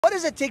What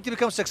does it take to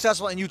become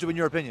successful in YouTube, in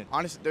your opinion?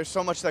 Honestly, there's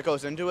so much that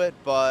goes into it,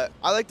 but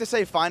I like to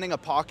say finding a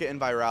pocket in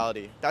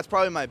virality. That's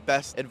probably my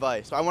best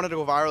advice. So I wanted to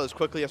go viral as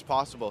quickly as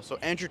possible. So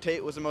Andrew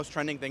Tate was the most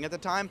trending thing at the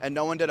time, and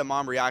no one did a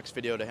Mom Reacts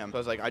video to him. So I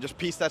was like, I just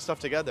pieced that stuff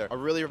together. A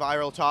really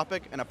viral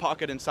topic and a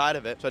pocket inside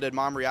of it. So I did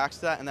Mom Reacts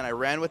to that, and then I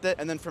ran with it.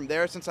 And then from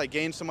there, since I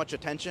gained so much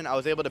attention, I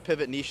was able to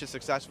pivot niches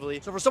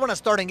successfully. So for someone that's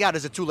starting out,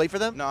 is it too late for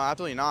them? No,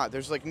 absolutely not.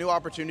 There's like new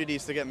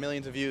opportunities to get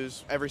millions of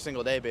views every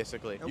single day,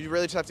 basically. You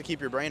really just have to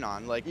keep your brain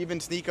on. Like even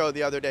Sneeko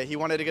the other day, he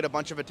wanted to get a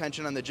bunch of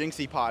attention on the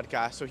Jinxie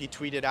podcast, so he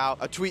tweeted out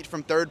a tweet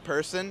from third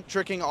person,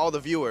 tricking all the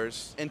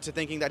viewers into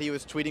thinking that he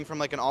was tweeting from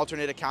like an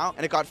alternate account,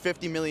 and it got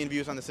 50 million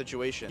views on the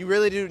situation. You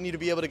really do need to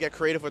be able to get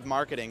creative with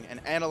marketing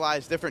and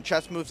analyze different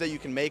chess moves that you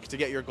can make to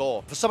get your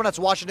goal. For someone that's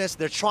watching this,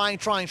 they're trying,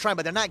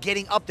 but they're not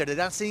getting up there. They're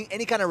not seeing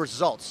any kind of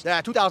results. They're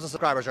at 2,000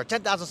 subscribers or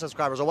 10,000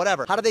 subscribers or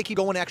whatever. How do they keep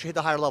going and actually hit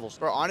the higher levels?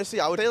 Bro, honestly,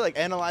 I would say like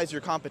analyze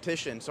your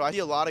competition. So I see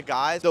a lot of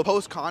guys, they'll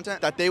post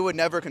content that they would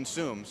never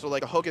consume. So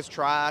like the hook is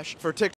trash. For TikTok,